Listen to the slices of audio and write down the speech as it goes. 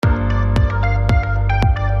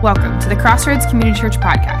Welcome to the Crossroads Community Church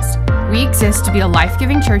Podcast. We exist to be a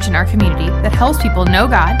life-giving church in our community that helps people know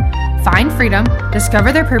God, find freedom,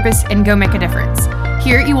 discover their purpose, and go make a difference.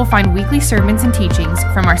 Here you will find weekly sermons and teachings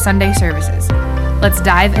from our Sunday services. Let's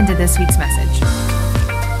dive into this week's message.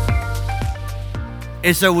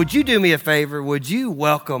 And so would you do me a favor? Would you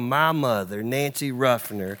welcome my mother, Nancy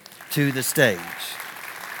Ruffner, to the stage?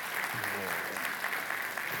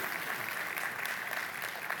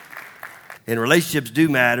 And relationships do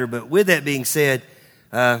matter, but with that being said,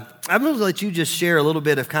 I'm going to let you just share a little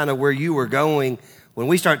bit of kind of where you were going when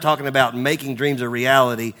we start talking about making dreams a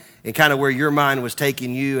reality and kind of where your mind was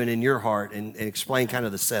taking you and in your heart and explain kind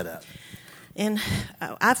of the setup. And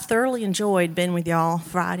I've thoroughly enjoyed being with y'all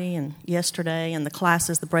Friday and yesterday, and the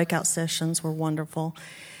classes, the breakout sessions were wonderful.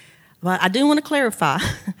 But I do want to clarify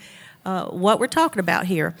what we're talking about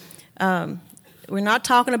here. We're not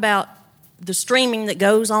talking about the streaming that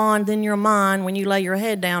goes on in your mind when you lay your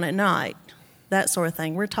head down at night, that sort of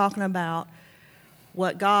thing. We're talking about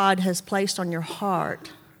what God has placed on your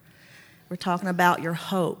heart. We're talking about your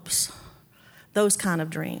hopes, those kind of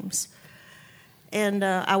dreams. And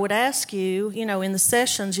I would ask you, in the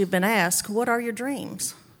sessions you've been asked, what are your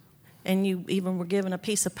dreams? And you even were given a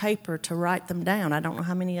piece of paper to write them down. I don't know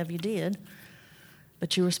how many of you did,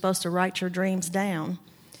 but you were supposed to write your dreams down.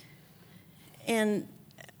 And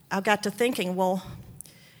I got to thinking, well,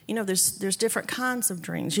 there's different kinds of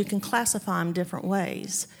dreams. You can classify them different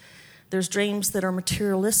ways. There's dreams that are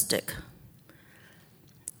materialistic.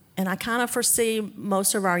 And I kind of foresee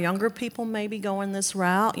most of our younger people maybe going this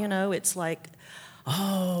route. It's like,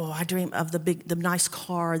 oh, I dream of the nice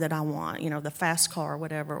car that I want, the fast car or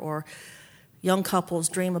whatever. Or young couples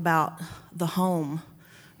dream about the home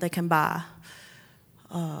they can buy.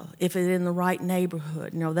 If it's in the right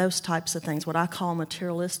neighborhood, those types of things, what I call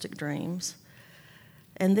materialistic dreams.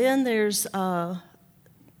 And then there's the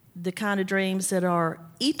kind of dreams that are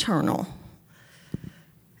eternal.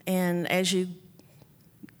 And as you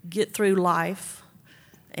get through life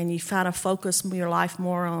and you kind of focus your life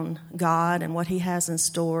more on God and what He has in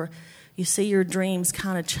store, you see your dreams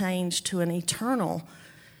kind of change to an eternal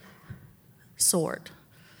sort.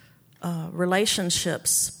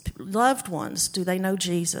 Relationships, loved ones, do they know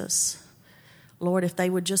Jesus? Lord, if they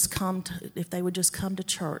would just come to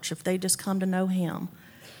church, if they just come to know Him.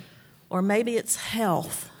 Or maybe it's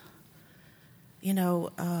health.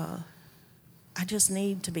 I just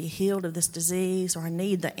need to be healed of this disease, or I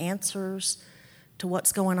need the answers to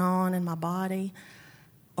what's going on in my body.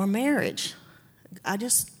 Or marriage.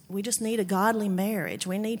 We just need a godly marriage.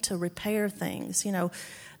 We need to repair things.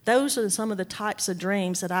 Those are some of the types of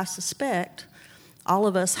dreams that I suspect all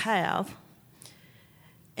of us have.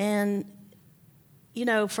 And,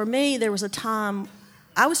 for me, there was a time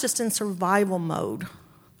I was just in survival mode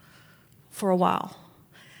for a while.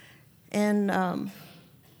 And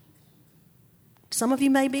some of you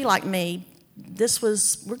may be like me.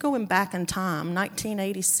 We're going back in time,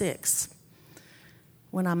 1986,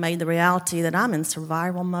 when I made the reality that I'm in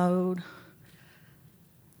survival mode.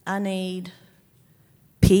 I need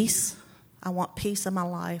peace. I want peace in my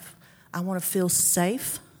life. I want to feel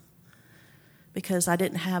safe because I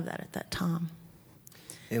didn't have that at that time.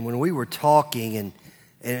 And when we were talking, and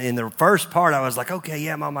in the first part, I was like, okay,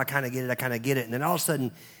 yeah, Mom, I kind of get it. And then all of a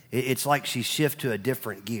sudden, it's like she shifted to a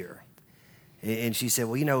different gear. And she said,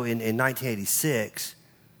 well, in 1986,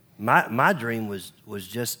 my dream was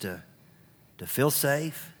just to feel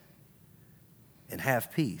safe and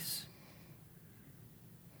have peace.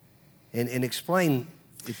 And explain,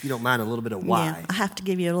 if you don't mind, a little bit of why. Yeah, I have to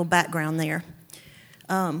give you a little background there.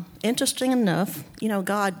 Interesting enough,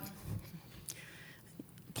 God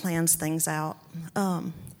plans things out.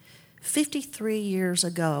 53 years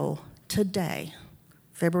ago today,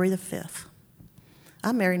 February the 5th,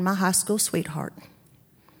 I married my high school sweetheart.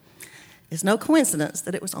 It's no coincidence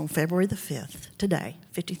that it was on February the 5th today,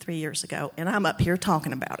 53 years ago, and I'm up here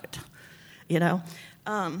talking about it,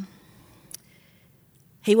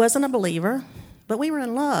 He wasn't a believer, but we were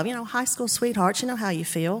in love, high school sweethearts, you know how you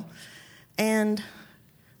feel. And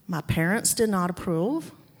my parents did not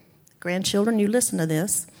approve. Grandchildren, you listen to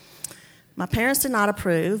this. My parents did not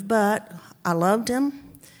approve, but I loved him.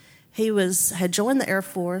 He had joined the Air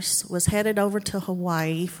Force, was headed over to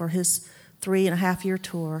Hawaii for his 3.5-year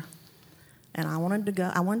tour. And I wanted to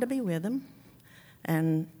go. I wanted to be with him.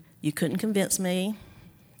 And you couldn't convince me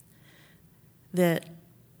that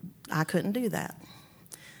I couldn't do that.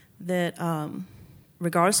 That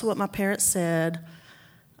regardless of what my parents said,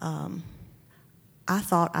 I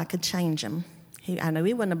thought I could change him. I knew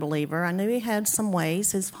he wasn't a believer. I knew he had some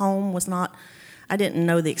ways. His home was not, I didn't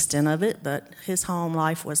know the extent of it, but his home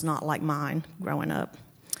life was not like mine growing up.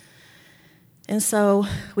 And so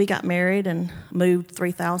we got married and moved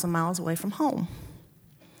 3,000 miles away from home.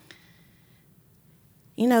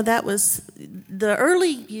 You know, that was, the early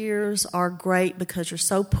years are great because you're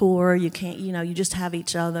so poor, you can't, you just have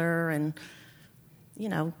each other, and,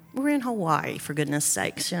 we're in Hawaii, for goodness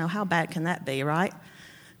sakes. How bad can that be, right?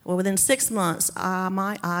 Well, within 6 months,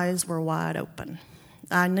 my eyes were wide open.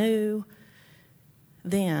 I knew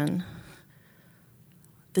then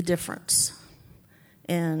the difference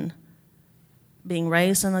in being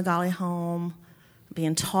raised in a godly home,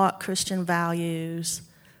 being taught Christian values,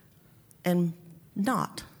 and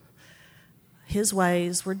not. His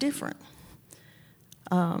ways were different.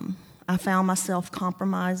 I found myself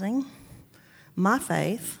compromising my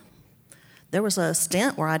faith. There was a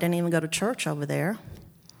stint where I didn't even go to church over there.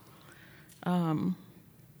 And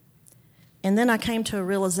then I came to a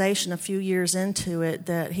realization a few years into it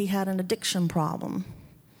that he had an addiction problem.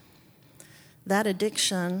 That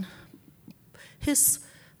addiction, his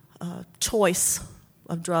choice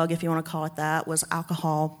of drug, if you want to call it that, was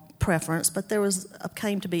alcohol preference, but there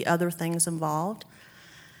came to be other things involved.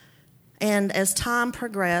 And as time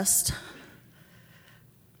progressed,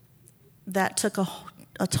 that took a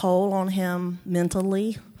toll on him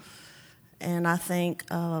mentally, and I think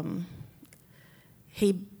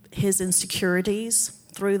his insecurities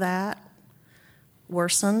through that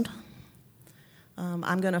worsened.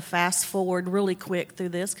 I'm going to fast forward really quick through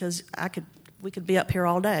this because we could be up here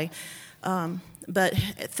all day. But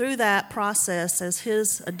through that process, as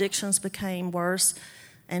his addictions became worse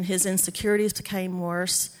and his insecurities became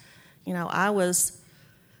worse, I was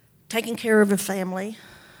taking care of a family.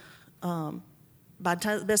 By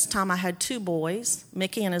this time, I had 2 boys,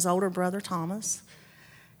 Mickey and his older brother, Thomas.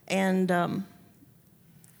 And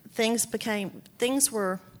things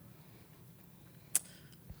were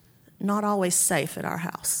not always safe at our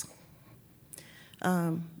house.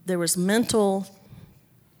 There was mental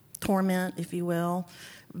torment, if you will,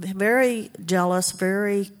 very jealous,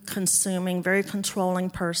 very consuming, very controlling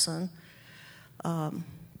person. And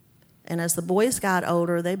as the boys got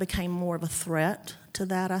older, they became more of a threat to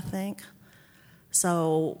that, I think.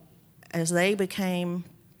 So as they became,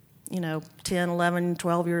 10, 11,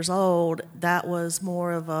 12 years old, that was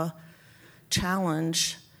more of a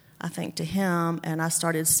challenge, I think, to him. And I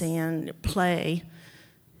started seeing play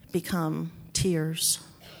become tears.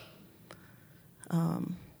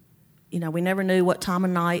 We never knew what time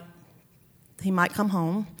of night he might come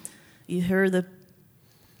home. You hear the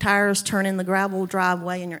tires turn in the gravel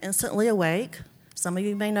driveway and you're instantly awake. Some of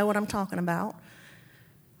you may know what I'm talking about.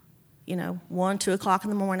 1, 2 o'clock in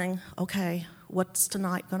the morning, okay, what's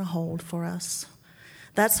tonight going to hold for us?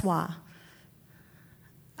 That's why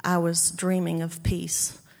I was dreaming of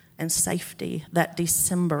peace and safety that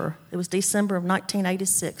December. It was December of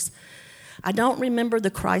 1986. I don't remember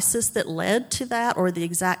the crisis that led to that or the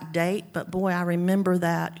exact date, but boy, I remember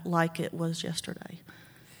that like it was yesterday.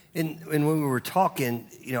 And when we were talking,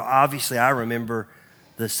 obviously I remember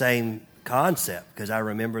the same concept because I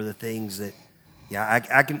remember the things that,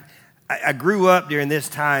 I grew up during this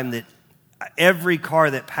time that every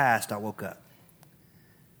car that passed, I woke up.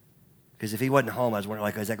 Because if he wasn't home, I was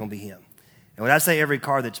wondering, is that going to be him? And when I say every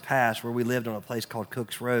car that's passed, where we lived on a place called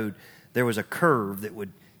Cooks Road, there was a curve that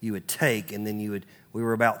you would take, and then we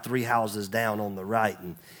were about 3 houses down on the right,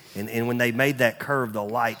 and when they made that curve, the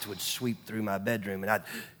lights would sweep through my bedroom, and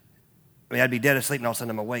I'd be dead asleep, and all of a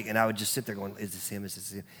sudden I'm awake, and I would just sit there going, is this him, is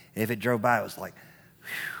this him? And if it drove by, it was like,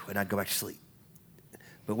 whew, and I'd go back to sleep.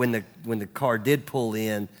 But when the car did pull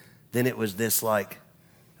in, then it was this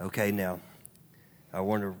okay, now, I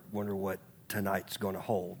wonder what tonight's going to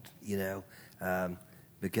hold,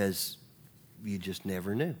 because you just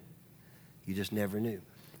never knew. You just never knew.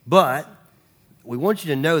 But we want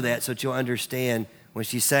you to know that so that you'll understand when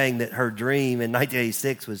she's saying that her dream in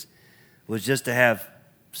 1986 was just to have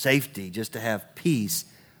safety, just to have peace,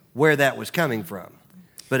 where that was coming from.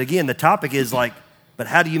 But again, the topic is but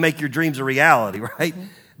how do you make your dreams a reality, right? Mm-hmm.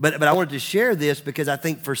 But I wanted to share this because I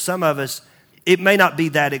think for some of us, it may not be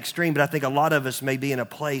that extreme, but I think a lot of us may be in a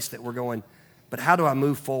place that we're going, but how do I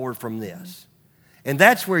move forward from this? And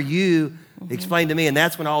that's where you explained to me, and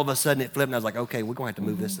that's when all of a sudden it flipped, and I was like, okay, we're going to have to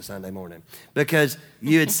move this to Sunday morning. Because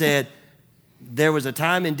you had said there was a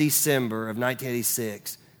time in December of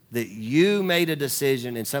 1986 that you made a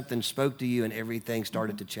decision and something spoke to you and everything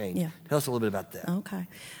started to change. Yeah. Tell us a little bit about that. Okay.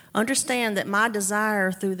 Understand that my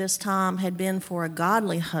desire through this time had been for a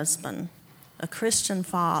godly husband, a Christian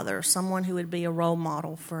father, someone who would be a role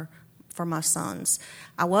model for my sons.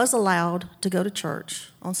 I was allowed to go to church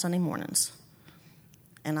on Sunday mornings.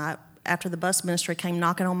 And after the bus ministry came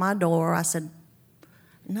knocking on my door, I said,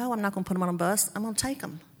 no, I'm not going to put them on a bus. I'm going to take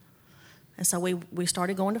them. And so we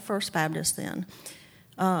started going to First Baptist then.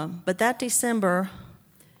 But that December,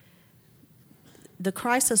 the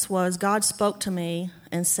crisis was God spoke to me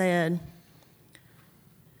and said,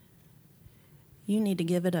 you need to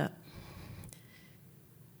give it up.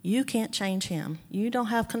 You can't change him. You don't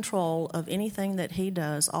have control of anything that he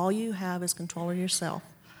does. All you have is control of yourself.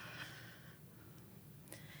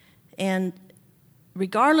 And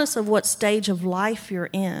regardless of what stage of life you're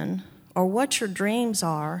in or what your dreams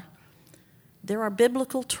are, there are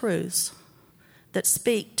biblical truths that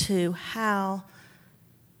speak to how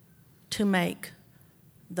to make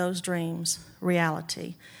those dreams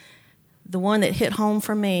reality. The one that hit home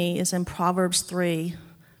for me is in Proverbs 3,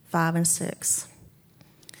 5, and 6.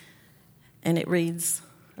 And it reads,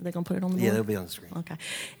 are they going to put it on the board? Yeah, they'll be on the screen. Okay.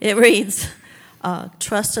 It reads,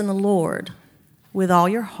 trust in the Lord with all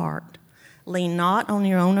your heart. Lean not on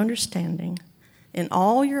your own understanding. In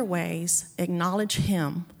all your ways, acknowledge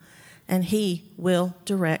him, and he will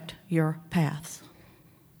direct your paths.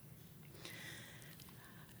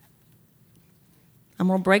 I'm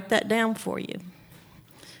going to break that down for you.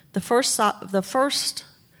 The first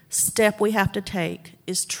step we have to take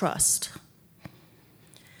is trust.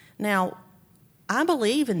 Now, I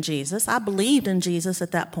believe in Jesus. I believed in Jesus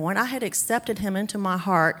at that point. I had accepted him into my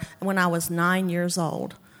heart when I was 9 years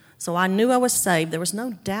old. So I knew I was saved. There was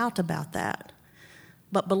no doubt about that.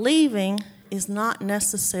 But believing is not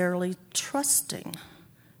necessarily trusting.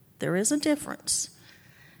 There is a difference.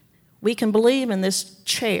 We can believe in this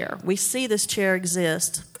chair. We see this chair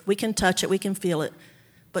exist. We can touch it. We can feel it.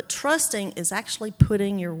 But trusting is actually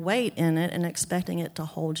putting your weight in it and expecting it to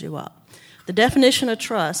hold you up. The definition of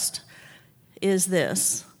trust is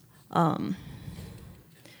this: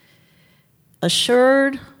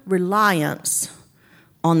 assured reliance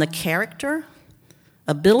on the character,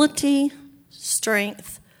 ability,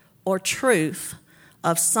 strength, or truth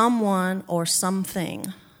of someone or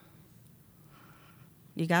something.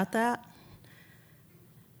 You got that?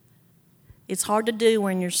 It's hard to do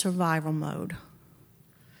when you're survival mode.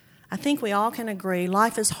 I think we all can agree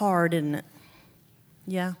life is hard, isn't it?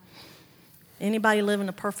 Yeah. Anybody living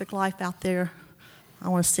a perfect life out there? I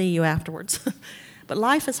want to see you afterwards. But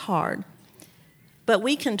life is hard. But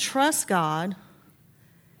we can trust God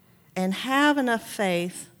and have enough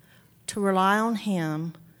faith to rely on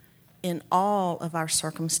him in all of our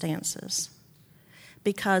circumstances,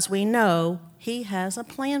 because we know he has a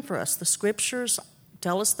plan for us. The scriptures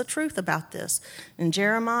tell us the truth about this. In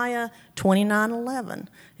Jeremiah 29:11,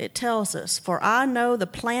 it tells us, "For I know the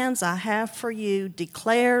plans I have for you,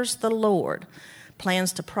 declares the Lord,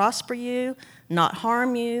 plans to prosper you, not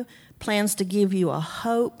harm you, plans to give you a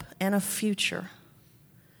hope and a future."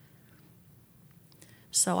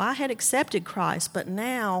 So I had accepted Christ, but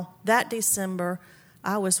now, that December,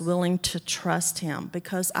 I was willing to trust him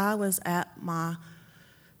because I was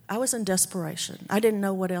in desperation. I didn't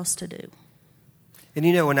know what else to do. And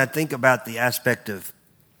when I think about the aspect of,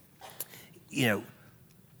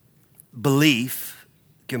 belief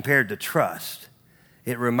compared to trust,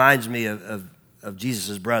 it reminds me of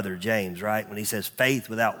Jesus' brother, James, right? When he says faith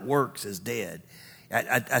without works is dead.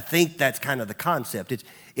 I think that's kind of the concept.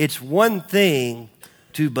 It's one thing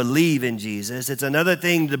to believe in Jesus. It's another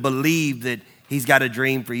thing to believe that he's got a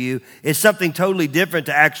dream for you. It's something totally different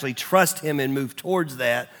to actually trust him and move towards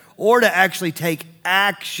that, or to actually take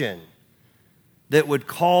action that would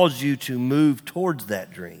cause you to move towards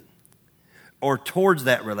that dream or towards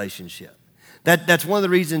that relationship. That's one of the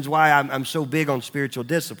reasons why I'm so big on spiritual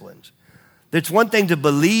disciplines. It's one thing to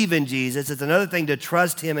believe in Jesus. It's another thing to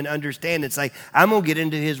trust him and understand and say, I'm going to get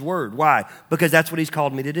into his word. Why? Because that's what he's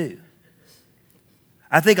called me to do.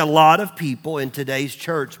 I think a lot of people in today's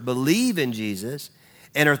church believe in Jesus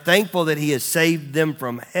and are thankful that he has saved them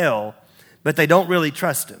from hell, but they don't really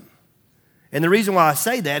trust him. And the reason why I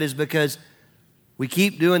say that is because we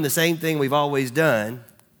keep doing the same thing we've always done,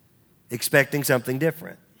 expecting something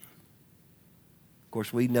different. Of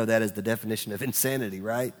course, we know that as the definition of insanity,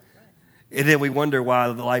 right? And then we wonder why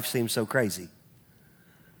life seems so crazy.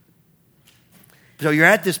 So you're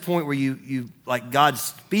at this point where you like God's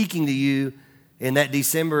speaking to you in that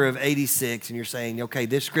December of 86, and you're saying, okay,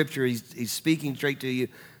 this scripture, he's speaking straight to you,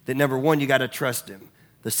 that number one, you got to trust him.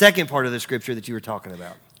 The second part of the scripture that you were talking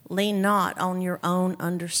about. Lean not on your own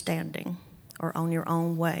understanding or on your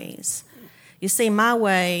own ways. You see, my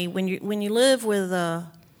way, when you live with a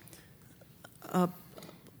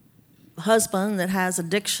husband that has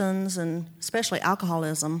addictions and especially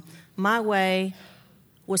alcoholism, my way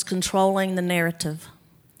was controlling the narrative.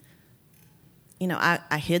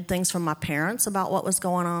 I hid things from my parents about what was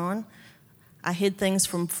going on. I hid things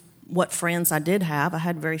from what friends I did have. I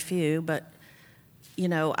had very few, but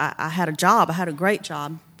I had a job. I had a great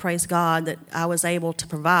job. Praise God that I was able to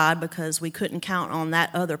provide because we couldn't count on that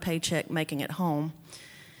other paycheck making it home.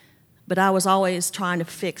 But I was always trying to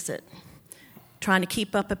fix it, trying to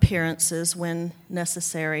keep up appearances when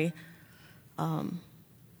necessary,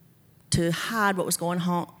 to hide what was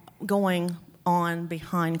going on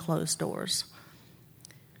behind closed doors,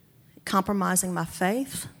 compromising my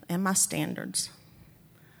faith and my standards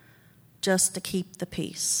just to keep the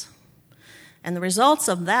peace. And the results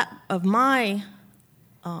of that, of my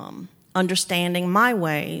understanding my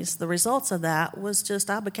ways, the results of that was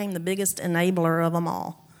just I became the biggest enabler of them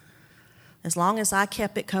all. As long as I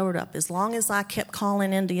kept it covered up, as long as I kept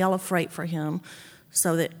calling into Yellow Freight for him,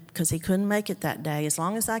 so that because he couldn't make it that day, as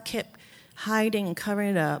long as I kept hiding and covering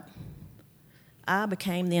it up, I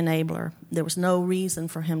became the enabler. There was no reason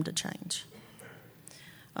for him to change.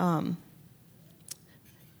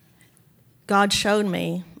 God showed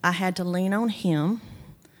me I had to lean on him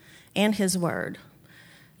and his word.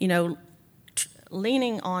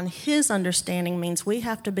 Leaning on his understanding means we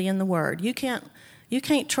have to be in the word. You can't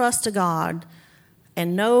trust a God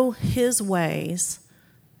and know his ways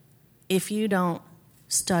if you don't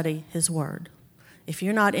study his word, if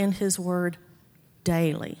you're not in his word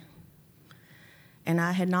daily. And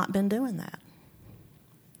I had not been doing that.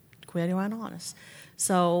 Quite honest.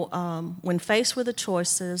 So when faced with the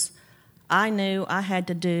choices, I knew I had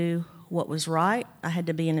to do what was right. I had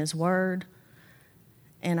to be in his word,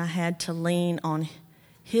 and I had to lean on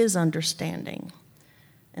his understanding.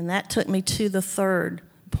 And that took me to the third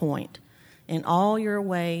point. In all your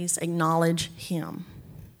ways, acknowledge him.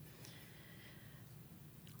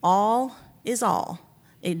 All is all.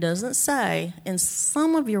 It doesn't say, in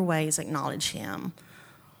some of your ways, acknowledge him,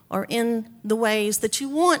 or in the ways that you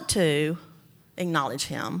want to acknowledge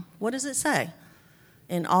him. What does it say?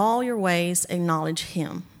 In all your ways, acknowledge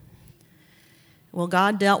him. Well,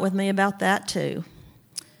 God dealt with me about that too.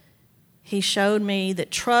 He showed me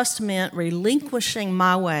that trust meant relinquishing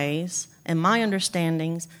my ways and my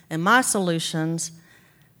understandings and my solutions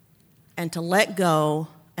and to let go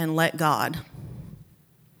and let God.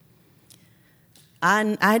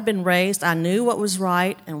 I had been raised, I knew what was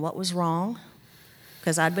right and what was wrong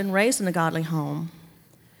because I'd been raised in a godly home.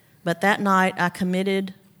 But that night I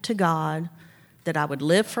committed to God that I would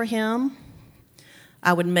live for him.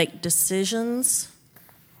 I would make decisions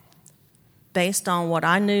based on what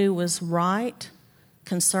I knew was right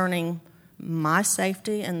concerning my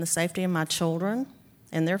safety and the safety of my children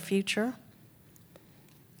and their future.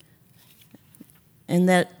 And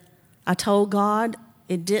that I told God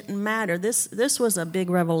it didn't matter. This was a big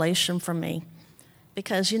revelation for me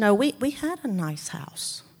because, we had a nice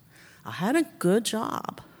house. I had a good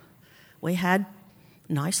job. We had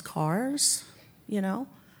nice cars,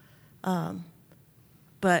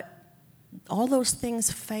 but all those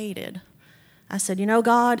things faded. I said,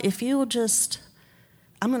 God, if you'll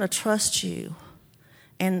I'm going to trust you.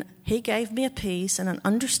 And he gave me a peace and an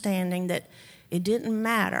understanding that it didn't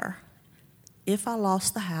matter if I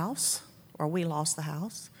lost the house or we lost the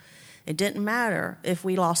house. It didn't matter if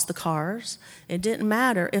we lost the cars. It didn't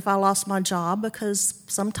matter if I lost my job because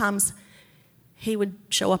sometimes he would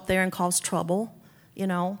show up there and cause trouble, It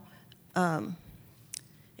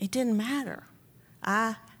didn't matter.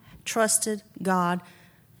 I trusted God,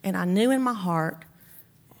 and I knew in my heart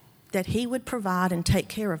that he would provide and take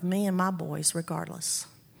care of me and my boys regardless.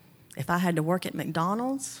 If I had to work at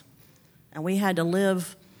McDonald's and we had to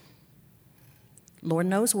live Lord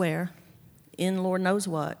knows where, in Lord knows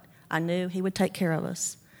what, I knew he would take care of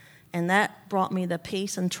us. And that brought me the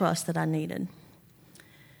peace and trust that I needed.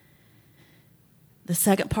 The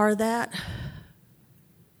second part of that,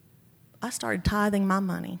 I started tithing my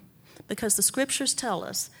money because the scriptures tell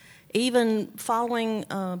us, even following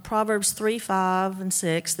Proverbs 3, 5, and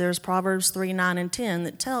 6, there's Proverbs 3, 9, and 10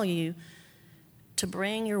 that tell you to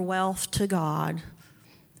bring your wealth to God.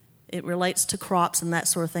 It relates to crops and that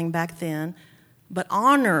sort of thing back then. But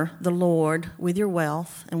honor the Lord with your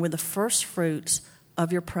wealth and with the first fruits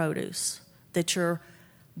of your produce, that your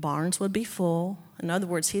barns would be full. In other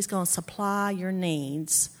words, he's going to supply your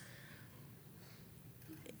needs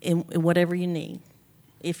in whatever you need,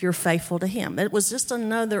 if you're faithful to him. It was just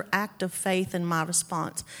another act of faith in my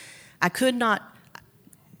response. I could not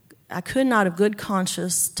of good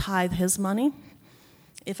conscience tithe his money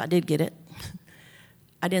if I did get it.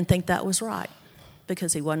 I didn't think that was right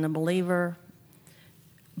because he wasn't a believer.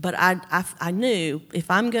 But I knew if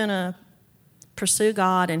I'm going to pursue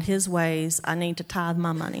God and his ways, I need to tithe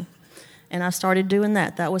my money. And I started doing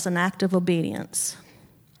that. That was an act of obedience.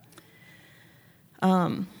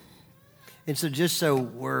 And so just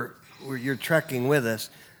so you're trekking with us,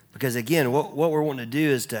 Because again, what we're wanting to do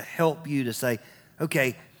is to help you to say,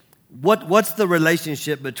 okay, what's the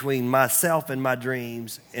relationship between myself and my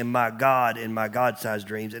dreams and my God and my God-sized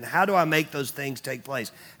dreams? And how do I make those things take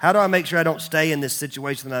place? How do I make sure I don't stay in this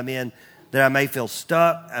situation that I'm in, that I may feel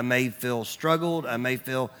stuck, I may feel struggled, I may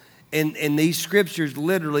feel... And these scriptures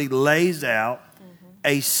literally lays out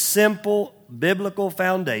a simple biblical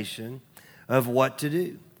foundation of what to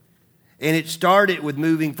do. And it started with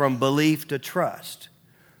moving from belief to trust.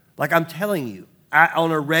 Like I'm telling you,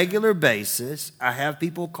 on a regular basis, I have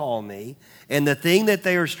people call me, and the thing that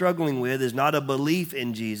they are struggling with is not a belief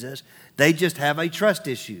in Jesus. They just have a trust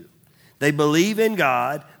issue. They believe in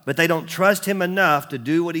God, but they don't trust him enough to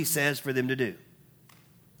do what he says for them to do.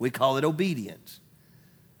 We call it obedience.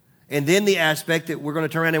 And then the aspect that we're going to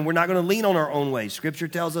turn around and we're not going to lean on our own ways. Scripture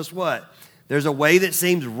tells us what? There's a way that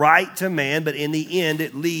seems right to man, but in the end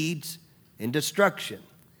it leads in destruction.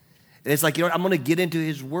 And it's like, you know what? I'm going to get into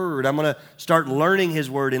his word. I'm going to start learning his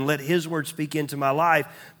word and let his word speak into my life.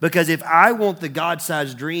 Because if I want the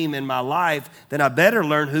God-sized dream in my life, then I better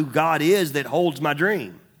learn who God is that holds my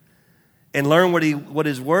dream. And learn what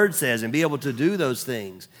his word says and be able to do those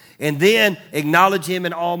things. And then acknowledge him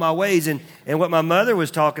in all my ways. And what my mother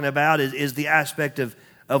was talking about is the aspect of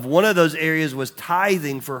one of those areas was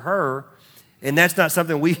tithing for her. And that's not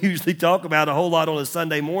something we usually talk about a whole lot on a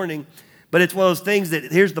Sunday morning. But it's one of those things that,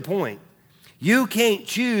 here's the point. You can't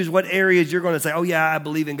choose what areas you're going to say, oh yeah, I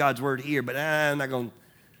believe in God's word here, but I'm not going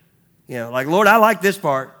to, like, Lord, I like this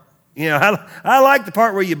part. I like the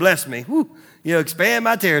part where you bless me. Woo. Expand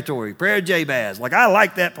my territory. Prayer of Jabez. Like, I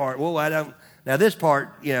like that part. Well, I don't. Now, this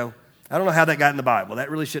part, I don't know how that got in the Bible.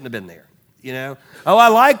 That really shouldn't have been there, Oh, I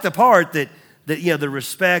like the part that the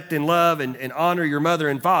respect and love and honor your mother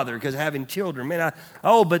and father because having children. Man,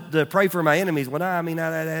 but to pray for my enemies. Well,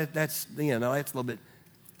 that's a little bit.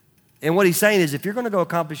 And what he's saying is if you're going to go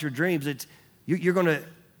accomplish your dreams, you're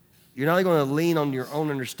not going to lean on your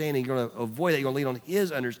own understanding. You're going to avoid that. You're going to lean on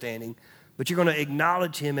his understanding. But you're going to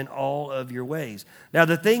acknowledge him in all of your ways. Now,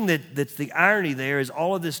 the thing that's the irony there is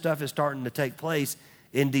all of this stuff is starting to take place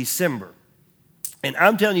in December. And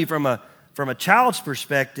I'm telling you from a child's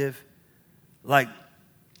perspective, like,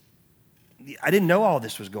 I didn't know all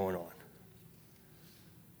this was going on.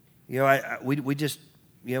 We just,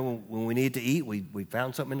 when we needed to eat, we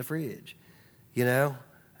found something in the fridge.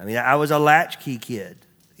 I was a latchkey kid,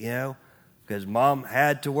 because Mom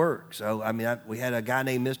had to work. So, we had a guy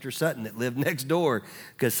named Mr. Sutton that lived next door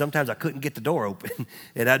because sometimes I couldn't get the door open.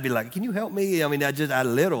 And I'd be like, can you help me? I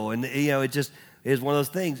little. And, it just is one of those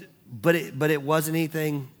things. But it wasn't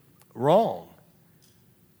anything wrong.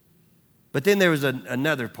 But then there was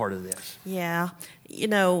another part of this. Yeah.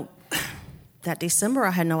 That December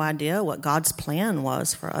I had no idea what God's plan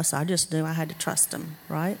was for us. I just knew I had to trust him,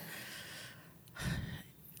 right?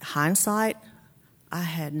 Hindsight, I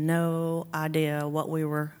had no idea what we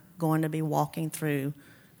were going to be walking through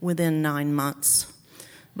within 9 months.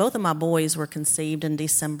 Both of my boys were conceived in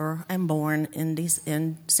December and born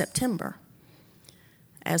in September.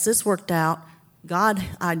 As this worked out, God's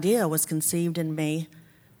idea was conceived in me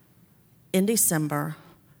in December,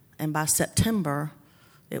 and by September,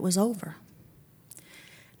 it was over.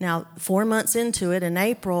 Now, 4 months into it, in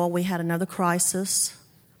April, we had another crisis.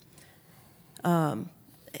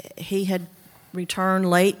 He had returned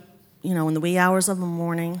late, in the wee hours of the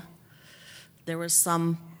morning. There was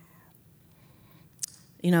some,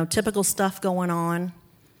 typical stuff going on.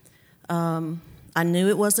 I knew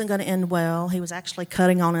it wasn't going to end well. He was actually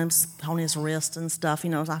cutting on his wrist and stuff.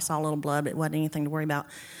 I saw a little blood, but it wasn't anything to worry about.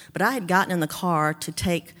 But I had gotten in the car to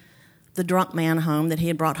take the drunk man home that he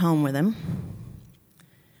had brought home with him,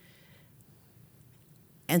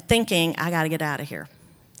 and thinking, I got to get out of here.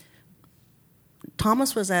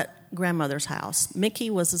 Thomas was at grandmother's house. Mickey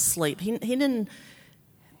was asleep. He didn't.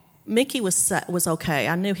 Mickey was okay.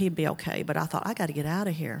 I knew he'd be okay, but I thought, I got to get out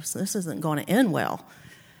of here. So this isn't going to end well.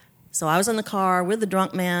 So I was in the car with the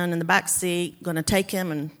drunk man in the back seat, going to take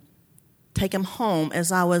him home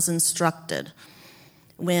as I was instructed.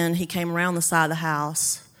 When he came around the side of the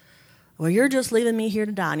house, well, you're just leaving me here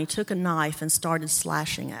to die. And he took a knife and started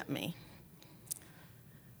slashing at me.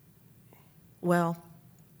 Well,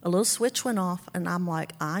 a little switch went off, and I'm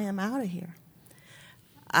like, I am out of here.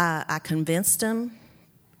 I convinced him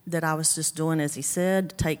that I was just doing as he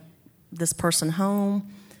said, to take this person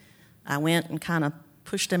home. I went and kind of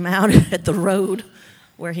pushed him out at the road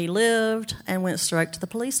where he lived and went straight to the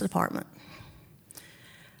police department.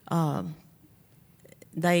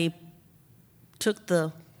 They took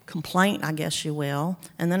the complaint, I guess you will,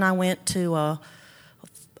 and then I went to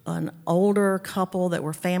an older couple that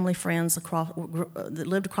were family friends that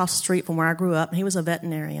lived across the street from where I grew up. And he was a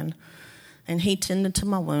veterinarian, and he tended to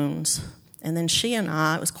my wounds. And then she and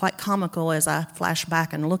I, it was quite comical as I flash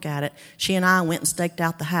back and look at it, she and I went and staked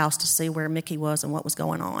out the house to see where Mickey was and what was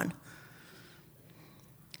going on.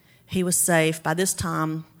 He was safe. By this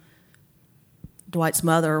time, Dwight's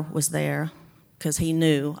mother was there because he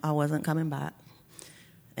knew I wasn't coming back.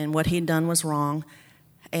 And what he'd done was wrong.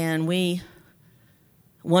 And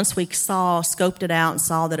once we scoped it out and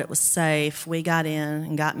saw that it was safe, we got in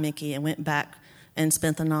and got Mickey and went back and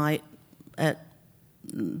spent the night at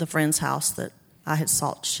the friend's house that I had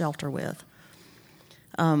sought shelter with.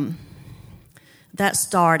 That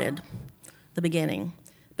started the beginning.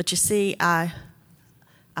 But you see, I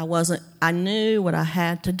knew what I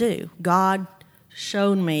had to do. God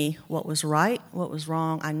showed me what was right, what was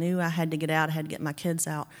wrong. I knew I had to get out. I had to get my kids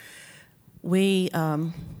out.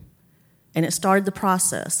 And it started the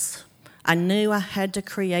process. I knew I had to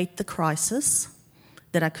create the crisis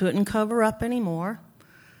that I couldn't cover up anymore,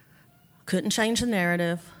 couldn't change the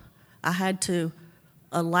narrative. I had to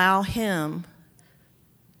allow him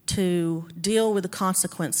to deal with the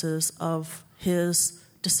consequences of his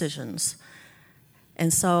decisions.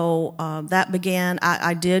 And so that began.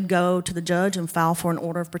 I did go to the judge and file for an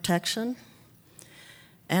order of protection.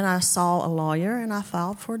 And I saw a lawyer and I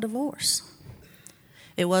filed for a divorce.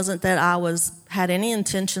 It wasn't that I had any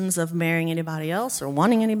intentions of marrying anybody else or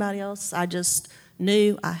wanting anybody else. I just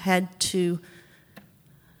knew I had to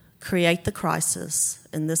create the crisis.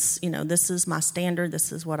 And this is my standard.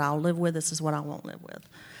 This is what I'll live with. This is what I won't live with.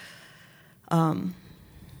 And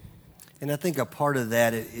I think a part of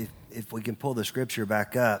that, if we can pull the scripture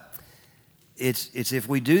back up, it's if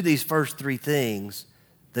we do these first three things,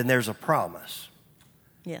 then there's a promise.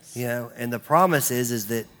 Yes. And the promise is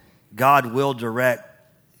that God will direct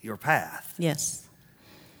your path. Yes.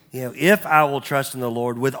 If I will trust in the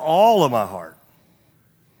Lord with all of my heart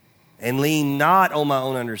and lean not on my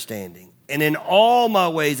own understanding, and in all my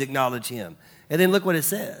ways acknowledge him. And then look what it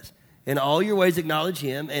says. In all your ways acknowledge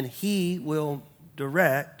him, and he will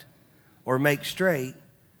direct or make straight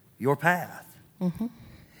your path. Mm-hmm.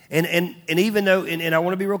 And even though, and I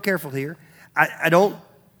want to be real careful here, I don't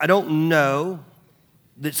know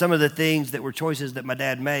that some of the things that were choices that my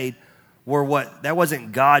dad made were that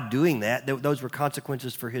wasn't God doing that. Those were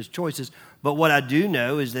consequences for his choices. But what I do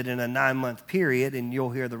know is that in a 9-month period, and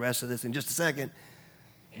you'll hear the rest of this in just a second,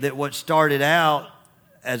 that what started out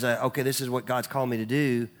as this is what God's called me to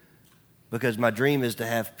do, because my dream is to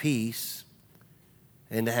have peace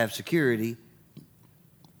and to have security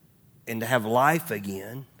and to have life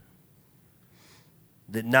again,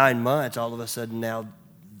 that 9 months, all of a sudden now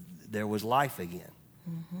there was life again.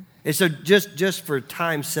 Mm-hmm. And so just for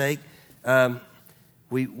time's sake,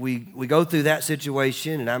 we go through that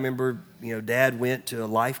situation, and I remember, Dad went to a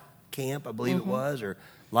life camp, I believe it was, or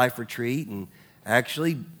life retreat, and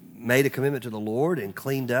actually made a commitment to the Lord and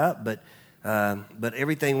cleaned up, but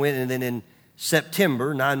everything went, and then in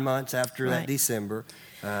September, 9 months after that December,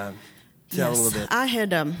 tell a little bit. I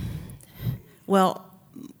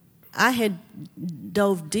had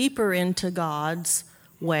dove deeper into God's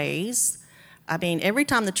ways. I mean, every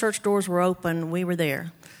time the church doors were open, we were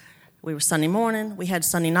there. We were Sunday morning. We had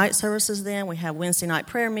Sunday night services then. We had Wednesday night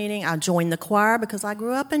prayer meeting. I joined the choir because I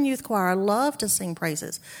grew up in youth choir. I love to sing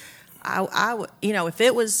praises. If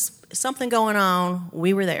it was something going on,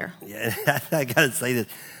 we were there. Yeah, I got to say this.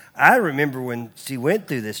 I remember when she went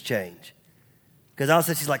through this change. Because all of a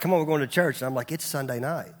sudden she's like, come on, we're going to church. And I'm like, it's Sunday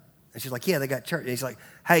night. And she's like, yeah, they got church. And he's like,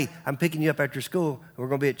 hey, I'm picking you up after school, and we're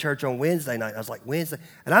going to be at church on Wednesday night. And I was like, Wednesday?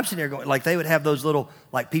 And I'm sitting there going, like, they would have those little,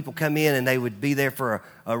 like, people come in, and they would be there for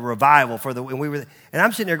a revival and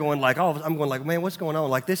I'm sitting there going, like, I'm going, like, man, what's going on?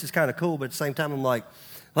 Like, this is kind of cool, but at the same time, I'm like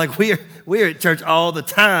we're at church all the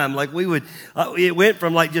time. Like, we would, it went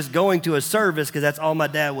from, like, just going to a service, because that's all my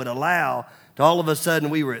dad would allow, to all of a sudden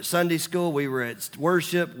we were at Sunday school, we were at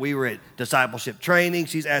worship, we were at discipleship training.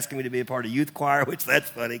 She's asking me to be a part of youth choir, which that's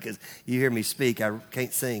funny because you hear me speak, I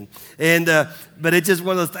can't sing. And but it's just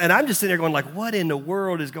one of those, and I'm just sitting there going, like, what in the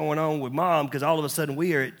world is going on with Mom? Because all of a sudden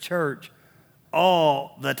we are at church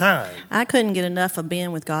all the time. I couldn't get enough of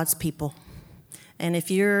being with God's people. And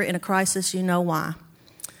if you're in a crisis, you know why.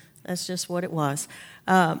 That's just what it was.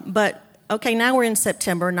 But, okay, now we're in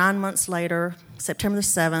September, 9 months later, September the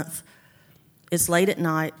 7th. It's late at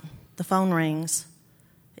night. The phone rings.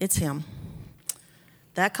 It's him.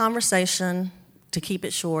 That conversation, to keep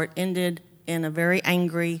it short, ended in a very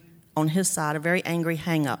angry, on his side, a very angry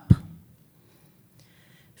hang-up.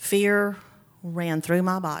 Fear ran through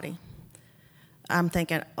my body. I'm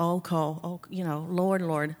thinking,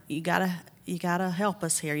 Lord, you gotta you gotta help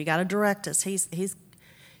us here. You gotta direct us.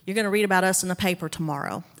 You're gonna read about us in the paper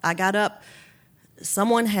tomorrow. I got up.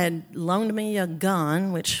 Someone had loaned me a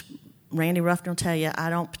gun, which Randy Ruffin will tell you I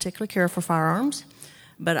don't particularly care for firearms.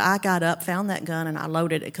 But I got up, found that gun, and I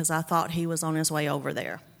loaded it because I thought he was on his way over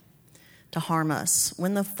there to harm us.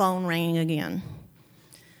 When the phone rang again,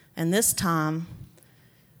 and this time,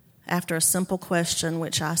 after a simple question,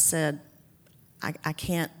 which I said, I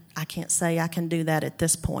can't say I can do that at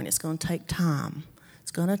this point. It's going to take time.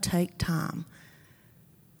 It's going to take time.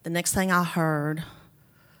 The next thing I heard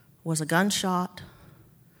was a gunshot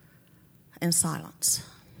and silence.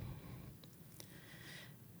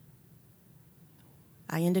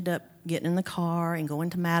 I ended up getting in the car and going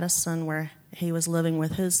to Madison, where he was living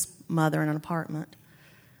with his mother in an apartment,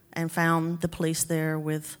 and found the police there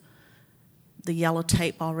with the yellow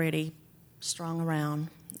tape already strung around,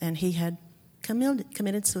 and he had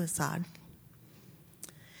committed suicide.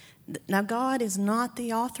 Now, God is not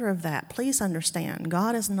the author of that. Please understand,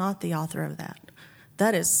 God is not the author of that.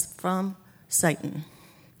 That is from Satan.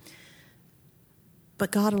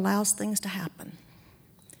 But God allows things to happen.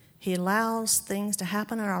 He allows things to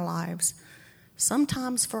happen in our lives,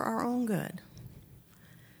 sometimes for our own good.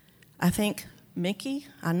 I think Mickey,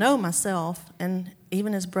 I know myself, and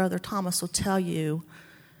even his brother Thomas will tell you,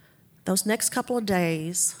 those next couple of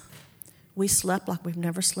days, we slept like we've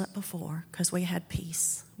never slept before because we had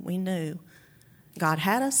peace. We knew God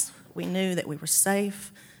had us. We knew that we were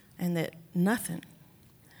safe and that nothing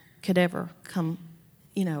could ever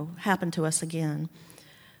happen to us again.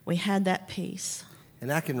 We had that peace.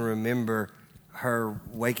 And I can remember her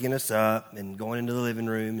waking us up and going into the living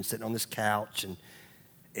room and sitting on this couch,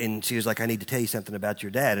 and she was like, I need to tell you something about your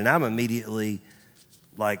dad. And I'm immediately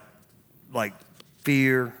like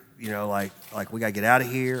fear, like we got to get out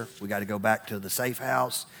of here. We got to go back to the safe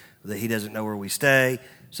house that he doesn't know where we stay,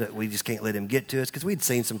 so we just can't let him get to us, because we'd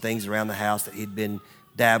seen some things around the house that he'd been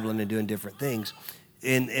dabbling and doing different things.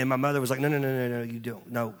 And my mother was like, no, you don't,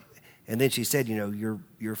 no. And then she said,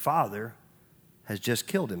 your father has just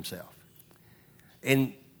killed himself.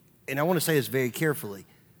 And I want to say this very carefully,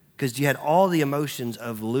 because you had all the emotions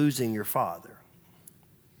of losing your father.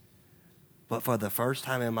 But for the first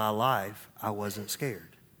time in my life, I wasn't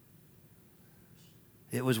scared.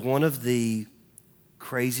 It was one of the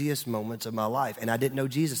craziest moments of my life. And I didn't know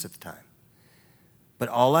Jesus at the time. But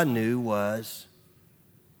all I knew was,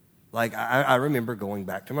 I remember going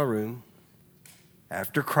back to my room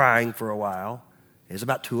after crying for a while. It was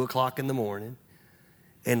about 2 o'clock in the morning.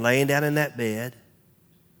 And laying down in that bed.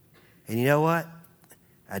 And you know what?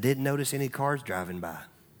 I didn't notice any cars driving by.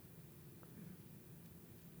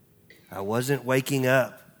 I wasn't waking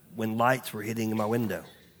up when lights were hitting my window.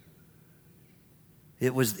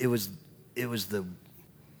 It was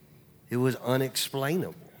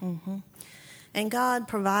unexplainable. Mm-hmm. And God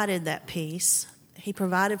provided that peace. He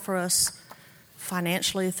provided for us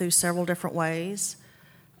financially through several different ways.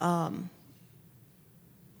 I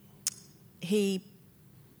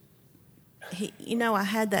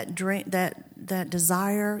had that dream, that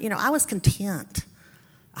desire. I was content.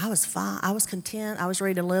 I was fine. I was content. I was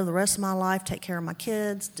ready to live the rest of my life, take care of my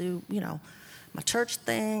kids, do, my church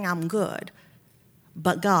thing. I'm good.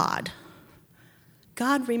 But God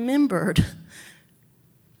remembered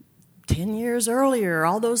 10 years earlier,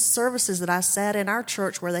 all those services that I sat in our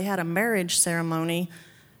church where they had a marriage ceremony,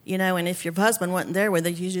 and if your husband wasn't there with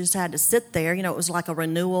you, you just had to sit there. It was like a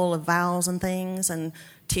renewal of vows and things, and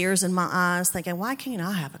tears in my eyes, thinking, why can't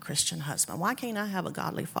I have a Christian husband? Why can't I have a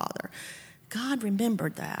godly father? God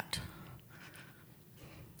remembered that.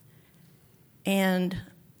 And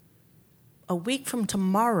a week from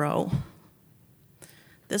tomorrow,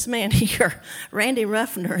 this man here, Randy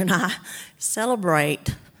Ruffner, and I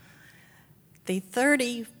celebrate the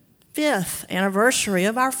 35th anniversary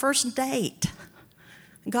of our first date.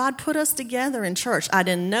 God put us together in church. I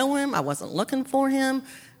didn't know him. I wasn't looking for him.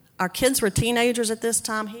 Our kids were teenagers at this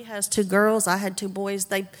time. He has 2 girls. I had 2 boys.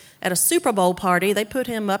 At a Super Bowl party, they put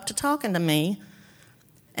him up to talking to me.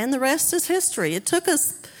 And the rest is history. It took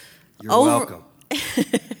us welcome.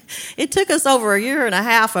 It took us over a year and a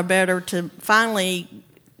half or better to finally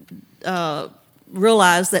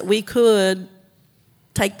realize that we could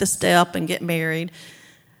take the step and get married.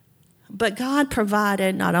 But God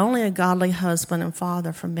provided not only a godly husband and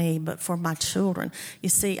father for me, but for my children. You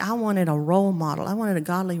see, I wanted a role model. I wanted a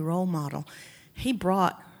godly role model. He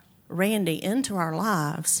brought Randy into our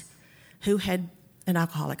lives, who had an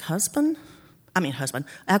alcoholic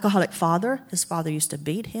alcoholic father. His father used to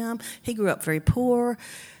beat him. He grew up very poor.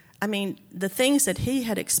 The things that he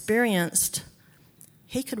had experienced,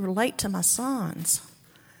 he could relate to my sons.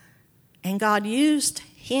 And God used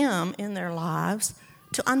him in their lives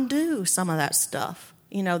to undo some of that stuff.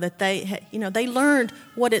 That they learned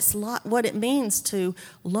what it means to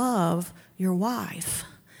love your wife.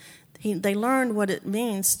 They learned what it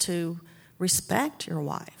means to respect your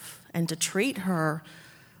wife and to treat her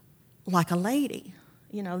like a lady.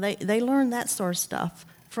 They learned that sort of stuff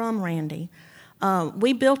from Randy.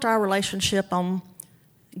 We built our relationship on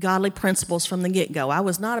godly principles from the get-go. I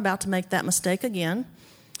was not about to make that mistake again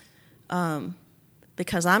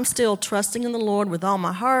because I'm still trusting in the Lord with all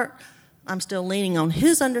my heart. I'm still leaning on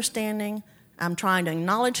His understanding. I'm trying to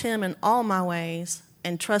acknowledge Him in all my ways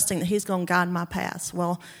and trusting that He's going to guide my paths.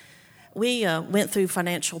 Well, we went through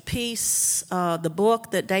Financial Peace, the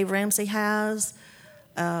book that Dave Ramsey has.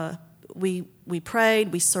 We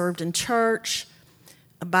prayed. We served in church.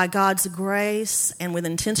 By God's grace and with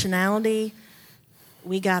intentionality,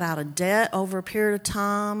 we got out of debt over a period of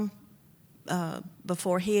time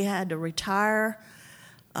before he had to retire.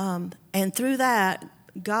 And through that,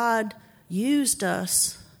 God used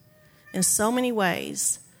us in so many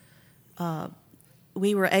ways.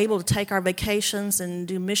 We were able to take our vacations and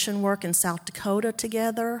do mission work in South Dakota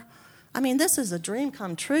together. I mean, this is a dream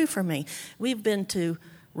come true for me. We've been to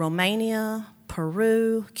Romania,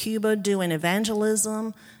 Peru, Cuba, doing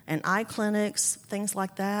evangelism and eye clinics, things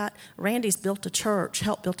like that. Randy's helped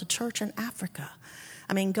build a church in Africa.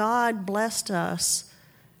 I mean, God blessed us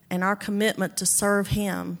and our commitment to serve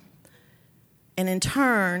Him, and in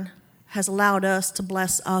turn has allowed us to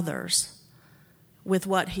bless others with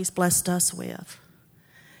what He's blessed us with.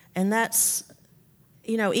 And that's,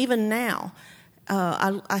 even now,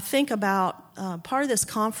 I think about part of this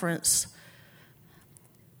conference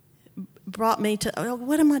brought me to,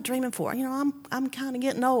 what am I dreaming for? I'm kind of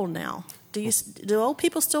getting old now. Do old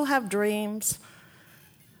people still have dreams?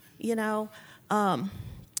 The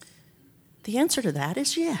answer to that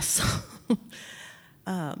is yes.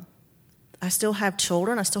 I still have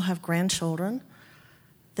children. I still have grandchildren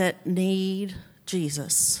that need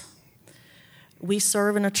Jesus. We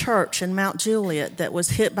serve in a church in Mount Juliet that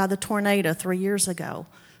was hit by the tornado 3 years ago,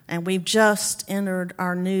 and we've just entered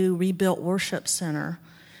our new rebuilt worship center.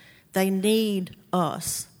 They need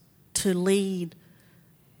us to lead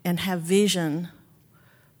and have vision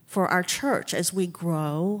for our church as we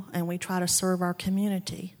grow and we try to serve our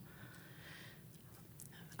community.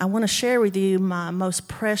 I want to share with you my most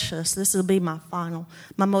precious, this will be my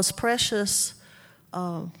most precious,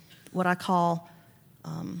 what I call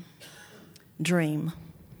dream.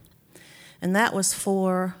 And that was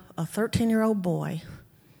for a 13-year-old boy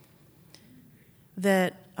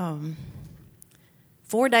that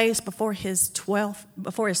 4 days before his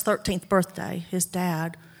 13th birthday,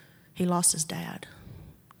 he lost his dad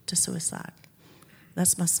to suicide.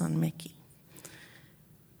 That's my son, Mickey.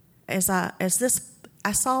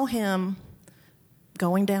 I saw him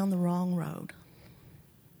going down the wrong road,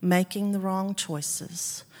 making the wrong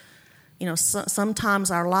choices.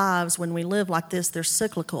 Sometimes our lives, when we live like this, they're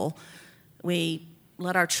cyclical. We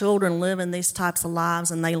let our children live in these types of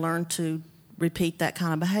lives, and they learn to repeat that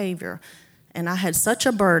kind of behavior. And I had such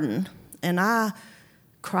a burden, and I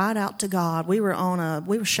cried out to God. We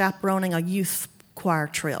were chaperoning a youth choir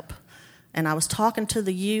trip, and I was talking to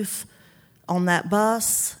the youth on that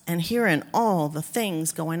bus and hearing all the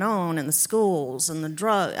things going on in the schools and the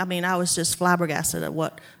drug. I mean, I was just flabbergasted at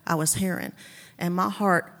what I was hearing. And my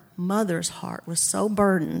heart, mother's heart, was so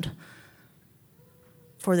burdened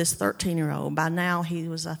for this 13-year-old. By now, he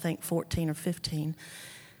was, I think, 14 or 15.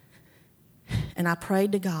 And I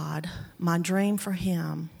prayed to God, my dream for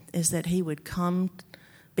him is that he would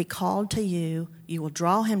be called to you. You will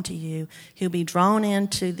draw him to you. He'll be drawn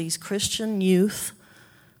into these Christian youth,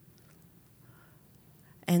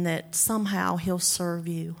 and that somehow he'll serve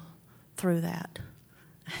you through that.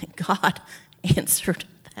 And God answered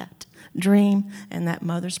that dream and that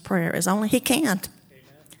mother's prayer as only He can. Amen.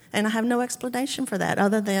 And I have no explanation for that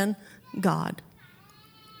other than God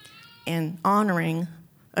and honoring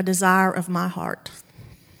a desire of my heart.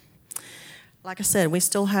 Like I said, we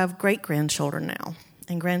still have great-grandchildren now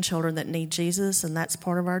and grandchildren that need Jesus, and that's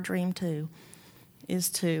part of our dream too, is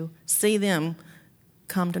to see them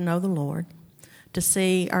come to know the Lord, to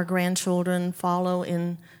see our grandchildren follow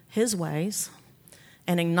in His ways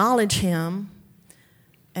and acknowledge Him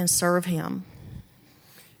and serve Him.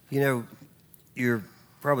 You're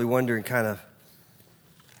probably wondering kind of,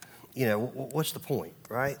 what's the point,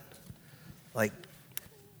 right? Like,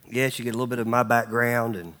 yes, you get a little bit of my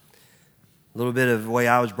background and a little bit of the way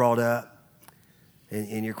I was brought up.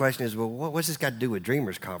 And your question is, well, what's this got to do with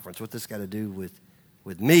Dreamers Conference? What's this got to do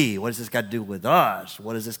with me? What has this got to do with us?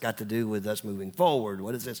 What has this got to do with us moving forward?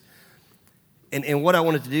 What is this? And what I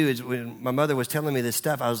wanted to do is when my mother was telling me this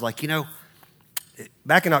stuff, I was like,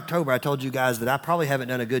 back in October, I told you guys that I probably haven't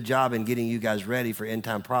done a good job in getting you guys ready for end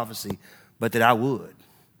time prophecy, but that I would.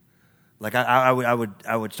 Like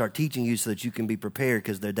I would start teaching you so that you can be prepared,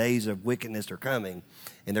 because the days of wickedness are coming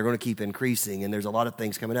and they're going to keep increasing, and there's a lot of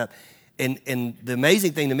things coming up. And the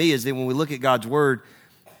amazing thing to me is that when we look at God's word,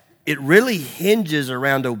 it really hinges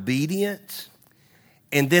around obedience.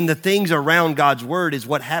 And then the things around God's word is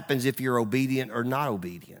what happens if you're obedient or not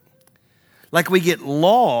obedient. Like we get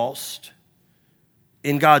lost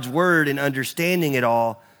in God's word and understanding it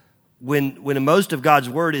all when most of God's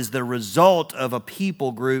word is the result of a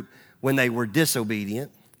people group when they were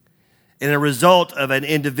disobedient, and a result of an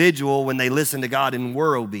individual when they listened to God and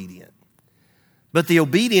were obedient. But the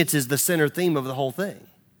obedience is the center theme of the whole thing.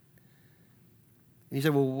 And you say,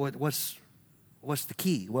 well, what's the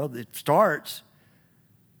key? Well, it starts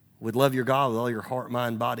with love your God with all your heart,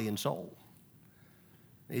 mind, body, and soul.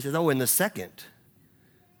 And he says, and the second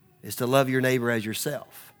is to love your neighbor as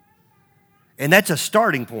yourself. And that's a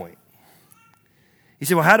starting point. He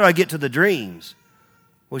said, well, how do I get to the dreams?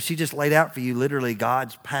 Well, she just laid out for you literally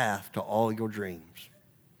God's path to all your dreams.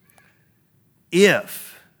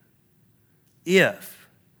 If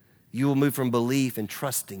you will move from belief and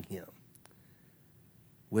trusting him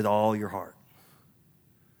with all your heart.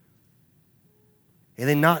 And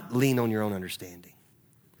then not lean on your own understanding,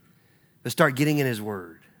 but start getting in his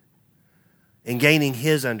word and gaining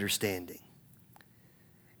his understanding.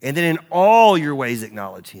 And then in all your ways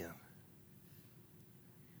acknowledge him.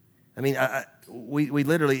 I mean, we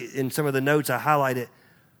literally, in some of the notes I highlighted,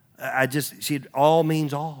 all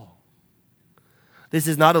means all. This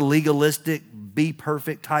is not a legalistic, be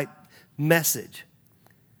perfect type message.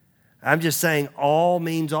 I'm just saying all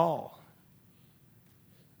means all.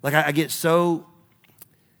 Like I get so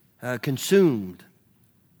consumed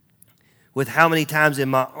with how many times in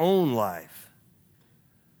my own life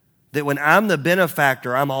that when I'm the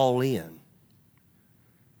benefactor, I'm all in.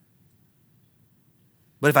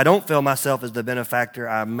 But if I don't feel myself as the benefactor,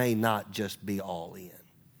 I may not just be all in.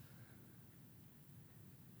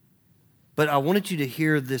 But I wanted you to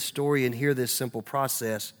hear this story and hear this simple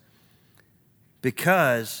process,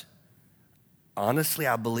 because honestly,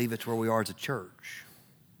 I believe it's where we are as a church.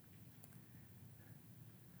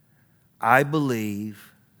 I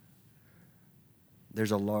believe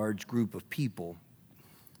there's a large group of people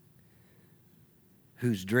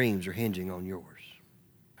whose dreams are hinging on yours.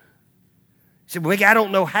 You say, well, I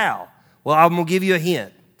don't know how. Well, I'm going to give you a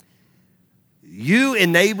hint. You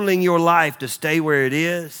enabling your life to stay where it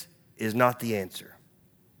is not the answer.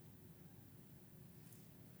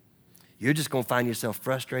 You're just going to find yourself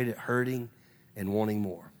frustrated, hurting, and wanting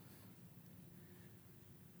more.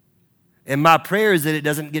 And my prayer is that it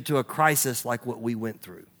doesn't get to a crisis like what we went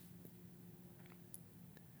through.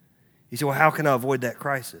 You say, well, how can I avoid that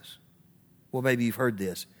crisis? Well, maybe you've heard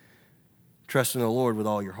this. Trust in the Lord with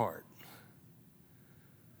all your heart.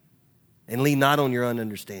 And lean not on your own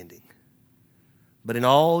understanding, but in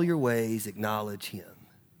all your ways acknowledge him,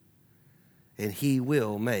 and he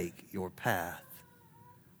will make your path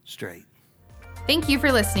straight. Thank you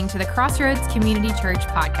for listening to the Crossroads Community Church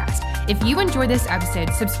podcast. If you enjoyed this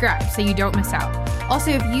episode, subscribe so you don't miss out.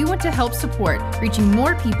 Also, if you want to help support reaching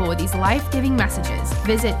more people with these life-giving messages,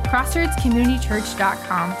 visit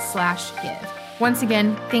crossroadscommunitychurch.com/give. Once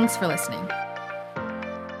again, thanks for listening.